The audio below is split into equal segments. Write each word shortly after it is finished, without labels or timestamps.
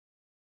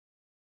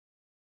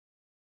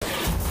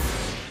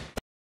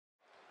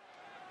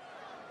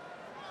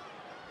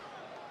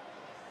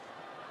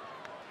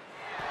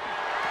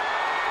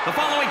The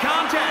following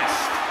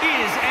contest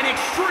is an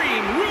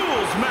Extreme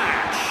Rules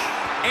match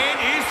and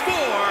is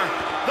for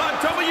the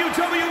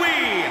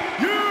WWE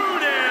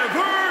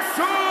Universal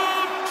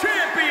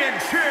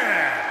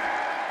Championship.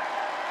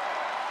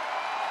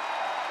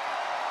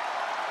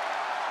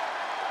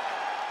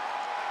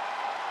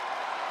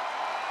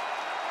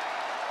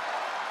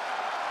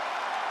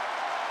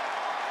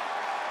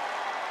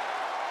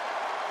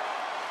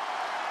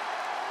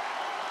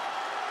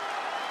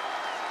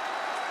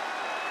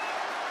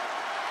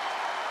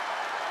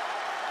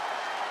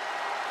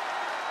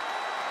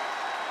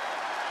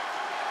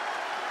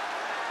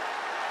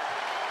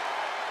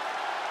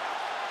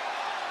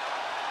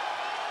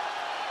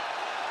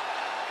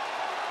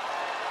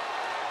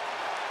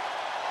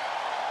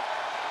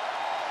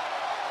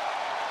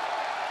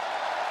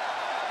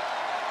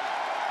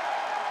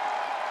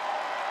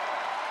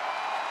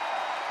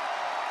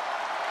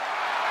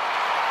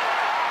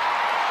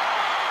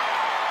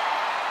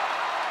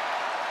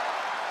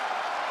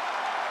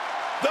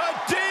 The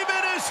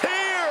Demon is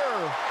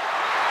here!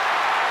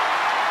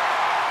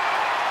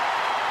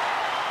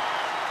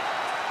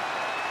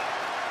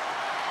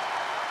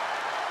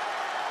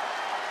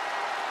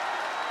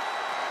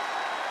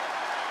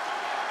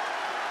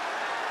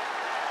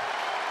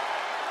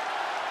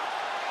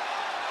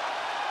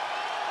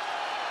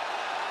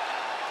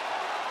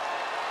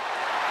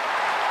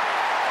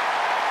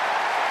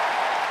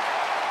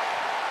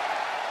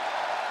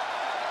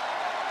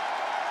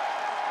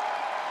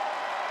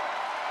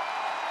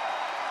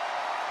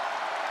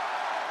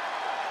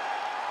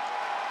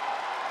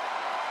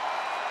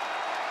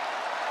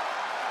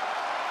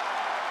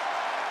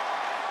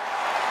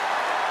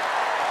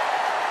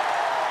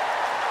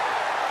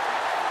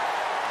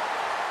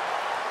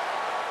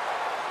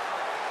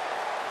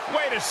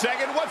 Wait a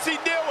second, what's he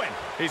doing?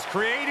 He's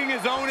creating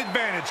his own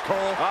advantage,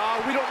 Cole.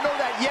 We don't know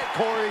that yet,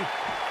 Corey.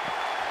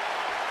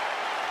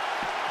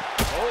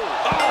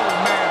 Oh,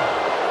 man.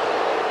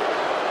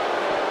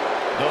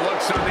 The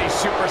looks on these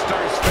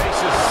superstars'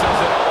 faces says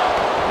it all.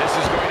 This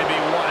is going to be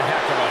one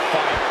heck of a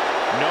fight.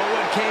 No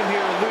one came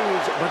here to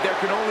lose, but there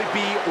can only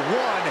be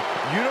one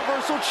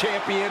Universal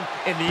Champion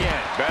in the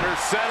end. Better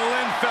settle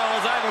in,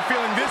 fellas. I have a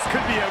feeling this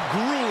could be a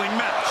grueling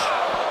match.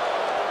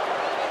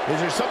 Is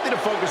there something to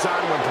focus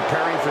on when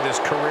preparing for this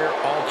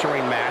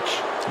career-altering match?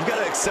 You got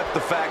to accept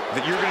the fact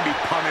that you're going to be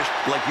punished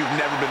like you've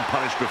never been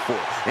punished before,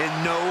 and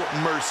no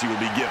mercy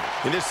will be given.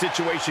 In this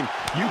situation,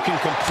 you can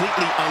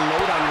completely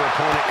unload on your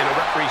opponent, and a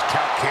referee's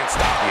count can't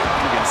stop you.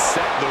 You can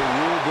set the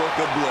rule book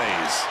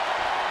ablaze.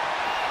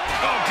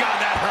 Oh, God,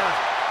 that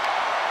hurt.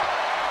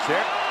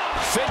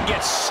 Finn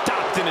gets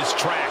stopped in his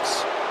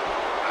tracks.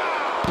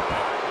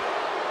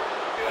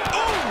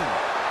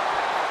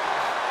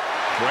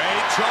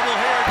 Great trouble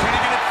here. Can he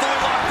get it fully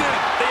locked in?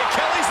 The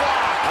Achilles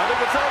lock. I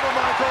think it's over,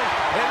 Michael.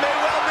 It may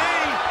well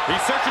be.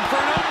 He's searching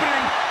for an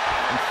opening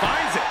and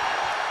finds it.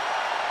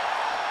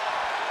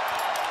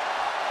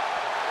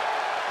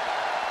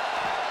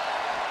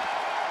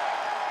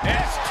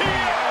 STO.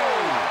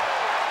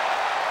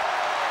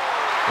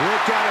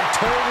 Look at him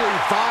totally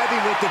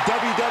vibing with the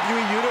WWE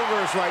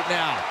Universe right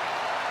now.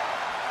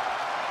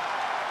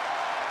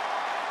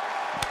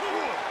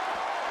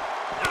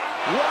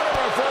 What a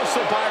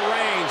reversal by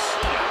Reigns.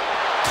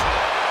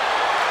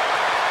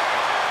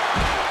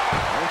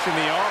 Punching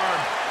the arm.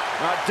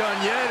 Not done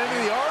yet. Into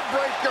the arm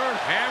breaker.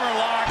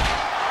 Hammerlock.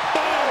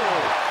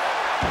 Boom!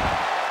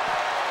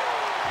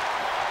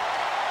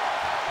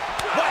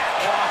 Whack!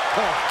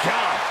 Oh,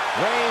 God.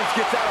 Reigns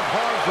gets out of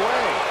harm's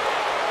way.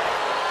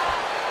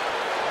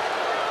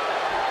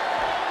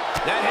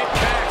 That hit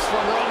backs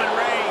from Roman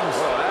Reigns.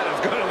 Well, that is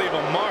going to leave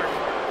a mark.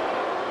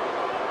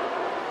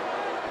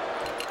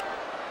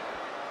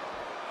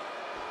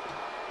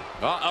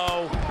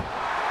 Uh-oh.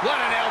 What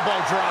an elbow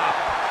drop.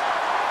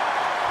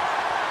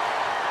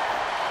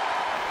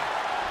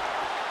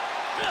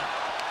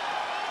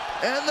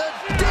 And the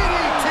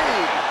DDT!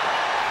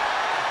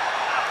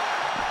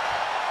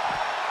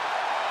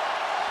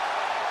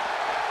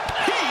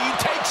 He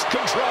takes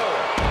control.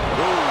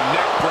 Ooh,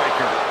 neck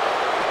breaker.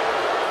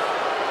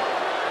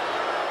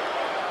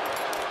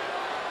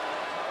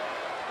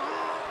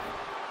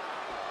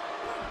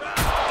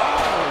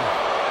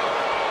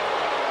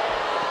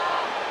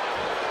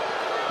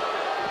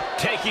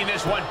 Taking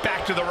this one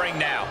back to the ring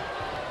now.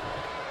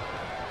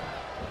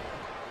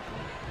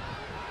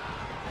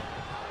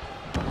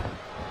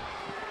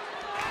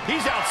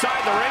 He's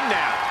outside the ring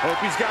now. Hope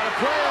he's got a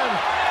plan.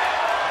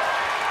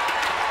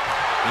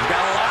 He's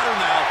got a ladder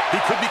now. He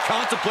could be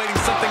contemplating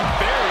something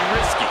very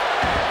risky.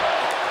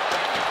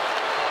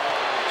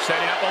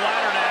 Setting up a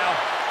ladder now.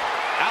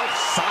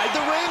 Outside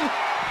the ring?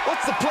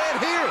 What's the plan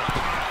here?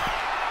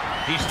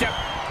 He stepped.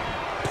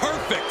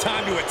 Perfect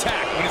time to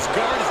attack when his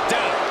guard is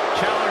down.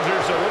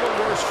 Challenger's a little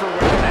worse for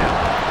wear now.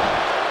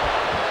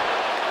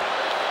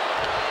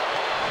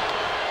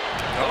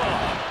 Oh,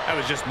 that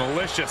was just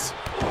malicious.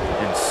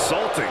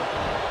 Insulting.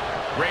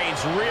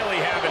 Reigns really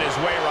having his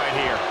way right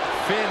here.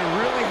 Finn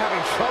really having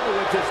trouble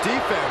with this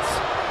defense.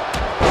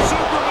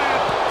 Superman,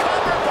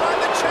 covered by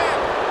the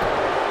champ.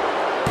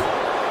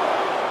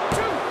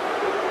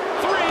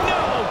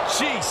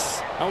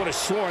 jeez. I would have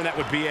sworn that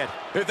would be it.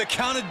 If the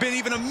count had been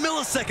even a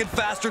millisecond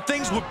faster,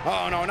 things would...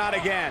 Oh, no, not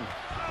again.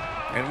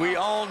 And we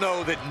all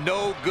know that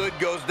no good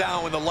goes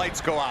down when the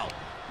lights go out.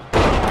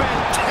 What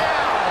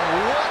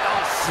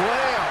a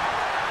slam.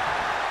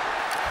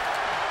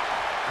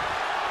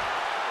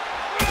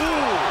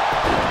 Ooh.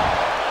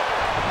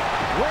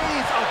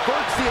 Reigns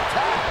averts the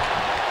attack.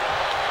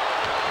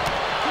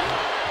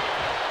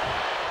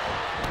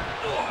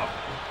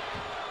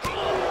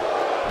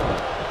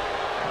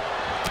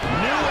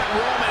 Knew what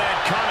Roman had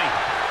coming.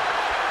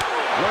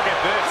 Look at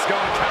this,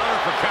 going counter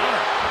for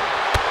counter.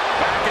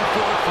 Back and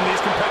forth from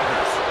these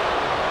competitors.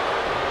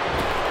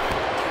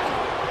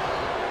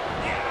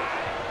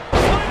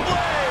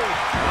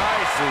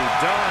 Nicely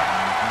done.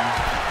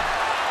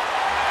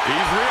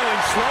 He's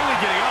reeling, slowly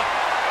getting up.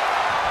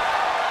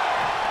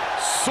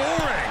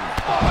 Soaring.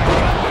 Oh, my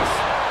goodness.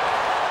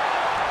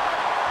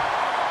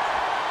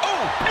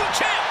 Oh, new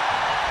champ.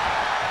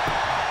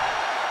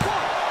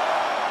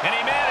 And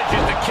he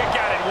manages to kick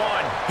out at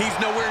one. He's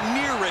nowhere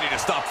near ready to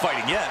stop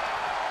fighting yet.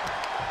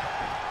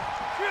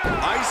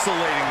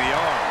 Isolating the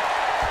arm.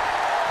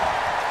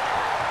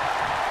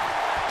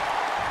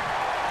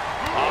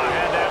 Oh,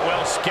 had that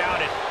well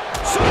scouted.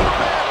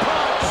 Superman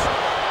punch.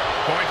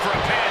 Going for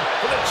a pin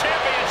for the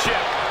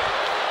championship.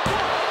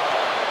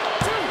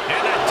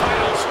 And that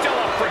title still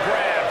up for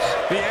grabs.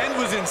 The end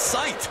was in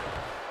sight.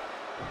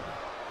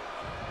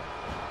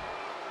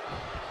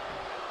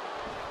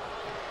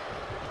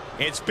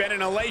 It's been an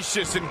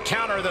hellacious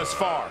encounter thus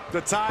far.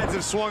 The tides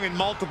have swung in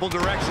multiple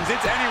directions.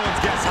 It's anyone's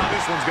guess how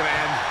this one's going to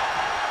end.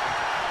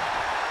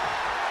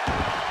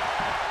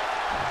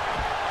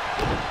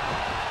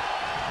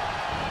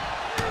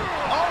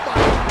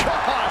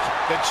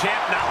 The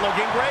champ not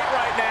looking great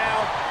right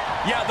now.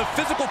 Yeah, the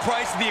physical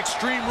price of the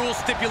Extreme Rules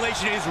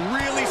stipulation is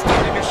really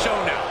starting to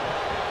show now.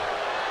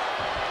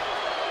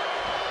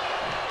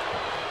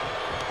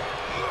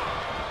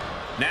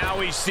 Now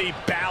we see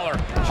Balor,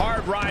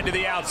 hard ride to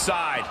the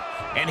outside,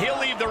 and he'll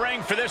leave the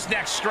ring for this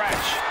next stretch.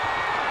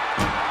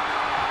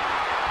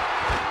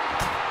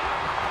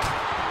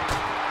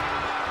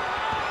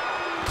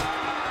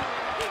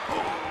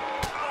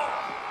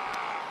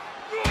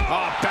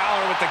 Oh,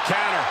 Balor with the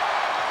counter.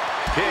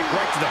 Kick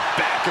right to the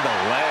back of the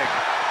leg.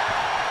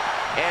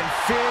 And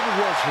Finn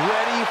was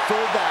ready for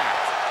that.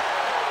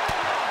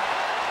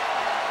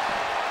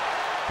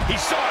 He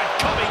saw it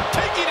coming,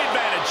 taking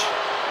advantage.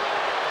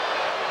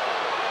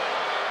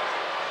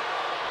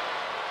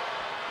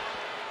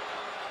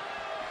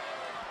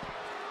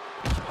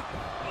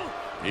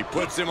 He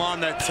puts him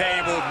on the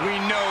table. We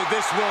know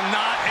this will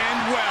not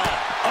end well.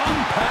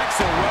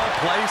 Unpacks a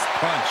well-placed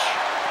punch.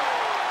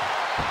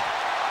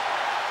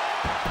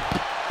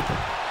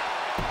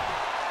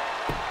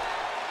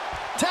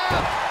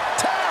 Tap!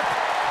 Tap!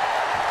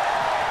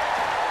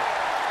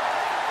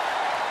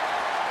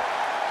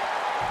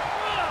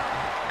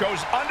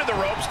 Goes under the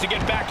ropes to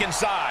get back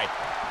inside.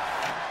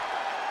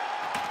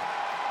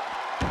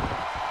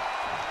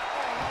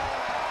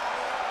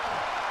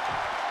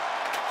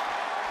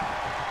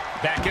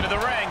 Back into the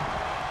ring.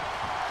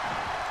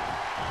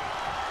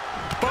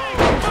 Boom!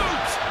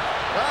 Boots!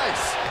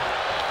 Nice.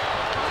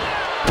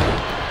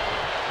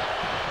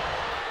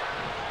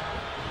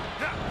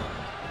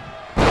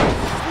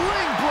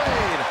 Sling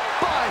blade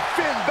by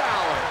Finn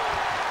Balor.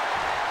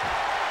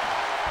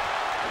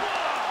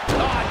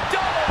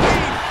 Double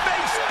knee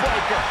face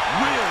breaker.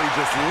 Really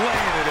just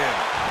laying it in.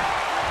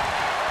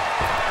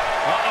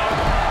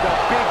 The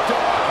big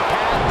dog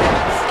had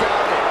that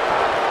scouted.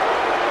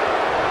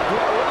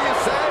 What do you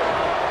say?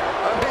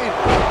 I mean,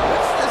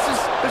 this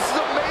is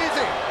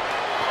amazing.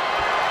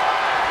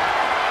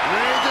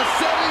 Reigns is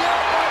setting up,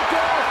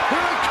 Michael.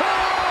 Here it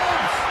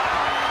comes.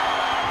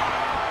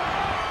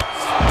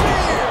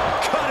 Spear!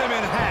 Cut him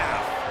in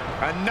half.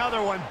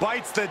 Another one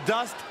bites the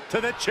dust to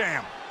the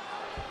champ.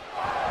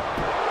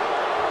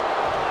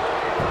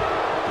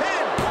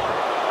 Pin. 1,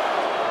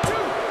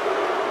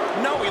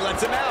 2. No, he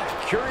lets him out.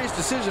 Curious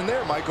decision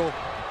there, Michael.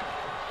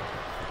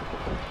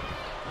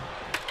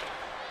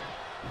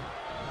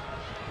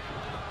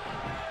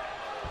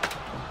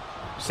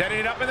 Setting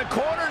it up in the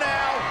corner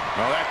now.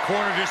 Well, that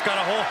corner just got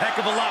a whole heck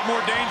of a lot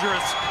more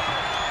dangerous.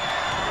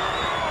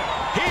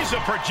 He's a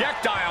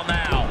projectile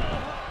now.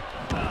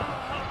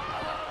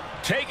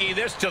 Taking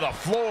this to the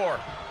floor.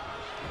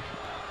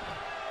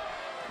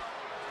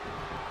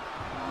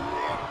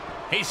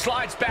 He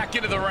slides back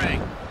into the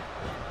ring.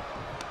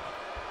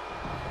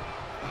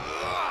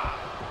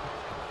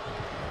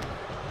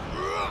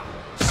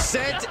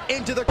 Sent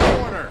into the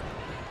corner.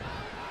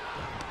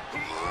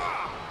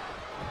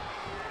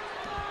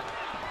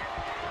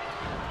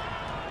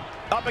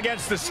 Up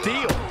against the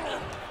steel.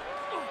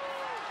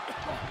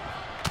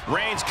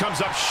 Reigns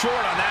comes up short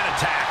on that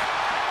attack.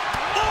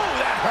 Oh,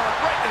 that hurt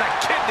right to the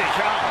kidney.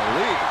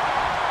 Golly.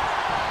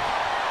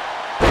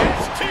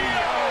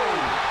 STO.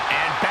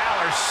 And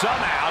Balor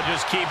somehow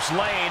just keeps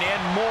laying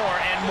in more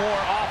and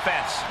more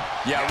offense.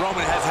 Yeah,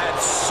 Roman has had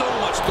so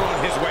much thrown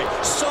his way,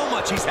 so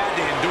much he's had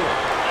to endure.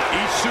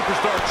 Each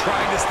superstar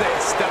trying to stay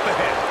a step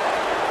ahead.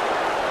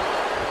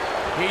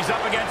 He's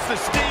up against the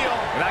steel.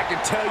 And I can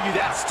tell you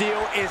that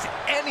steel is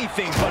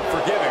anything but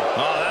forgiving.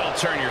 Oh, that'll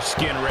turn your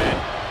skin red.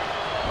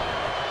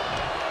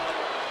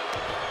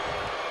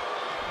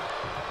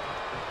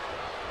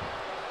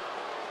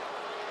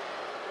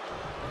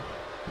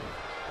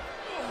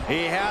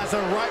 He has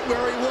him right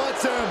where he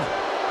wants him.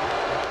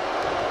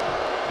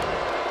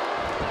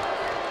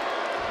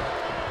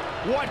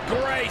 What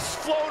grace.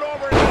 Float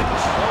over. Float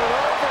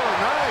over.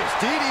 Nice.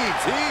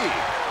 DDT.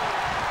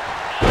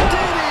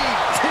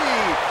 DDT.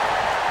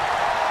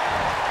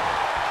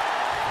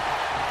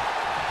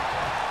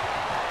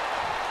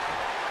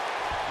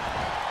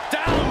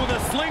 Down with a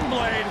sling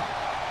blade.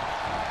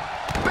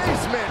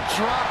 Basement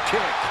drop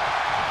kick.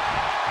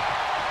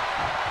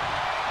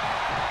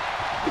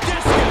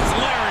 Discus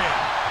lariat.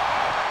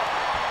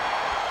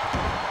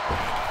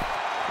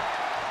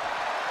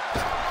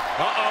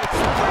 Uh-oh.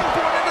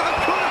 Springboard into the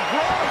coup de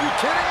grace. Are you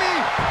kidding me?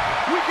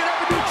 We could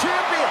have a new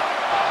champion.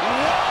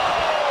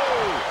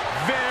 Whoa!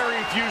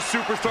 Very few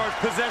superstars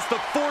possess the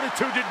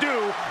fortitude to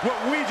do what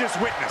we just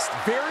witnessed.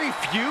 Very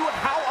few?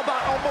 How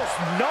about almost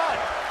none?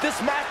 This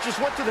match just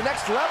went to the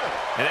next level.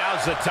 And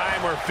now's the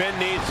time where Finn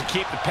needs to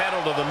keep the pedal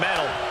to the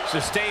metal,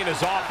 sustain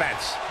his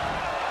offense.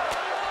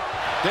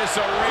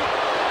 Disarray.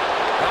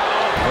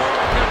 Come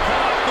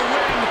off the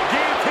win.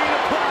 Guillotine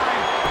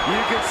applied.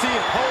 You can see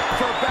hope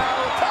for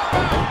Balor. Tap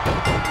out.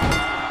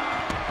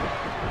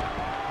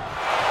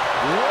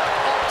 What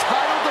a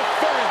title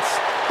defense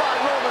by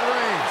Roman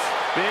Reigns.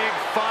 Big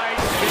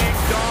fight, big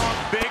dog,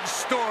 big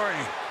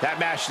story. That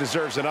match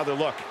deserves another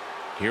look.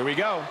 Here we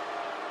go.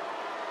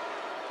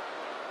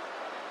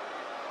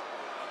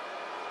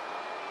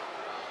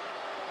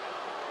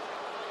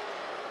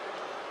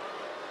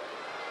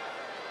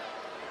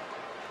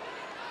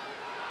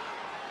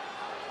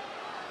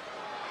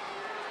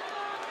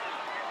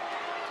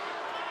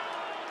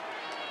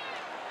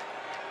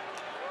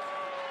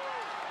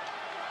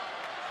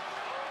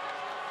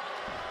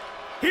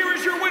 Here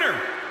is your winner,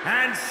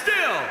 and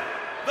still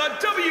the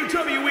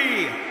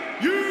WWE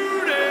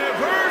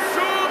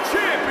Universal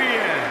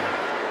Champion,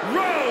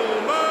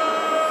 Roman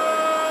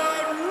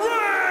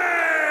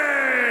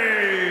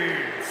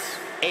Reigns!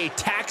 A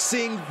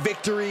taxing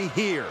victory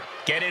here.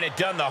 Getting it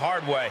done the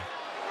hard way.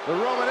 The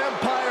Roman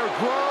Empire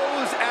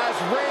grows as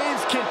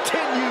Reigns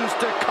continues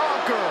to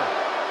conquer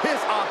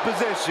his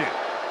opposition.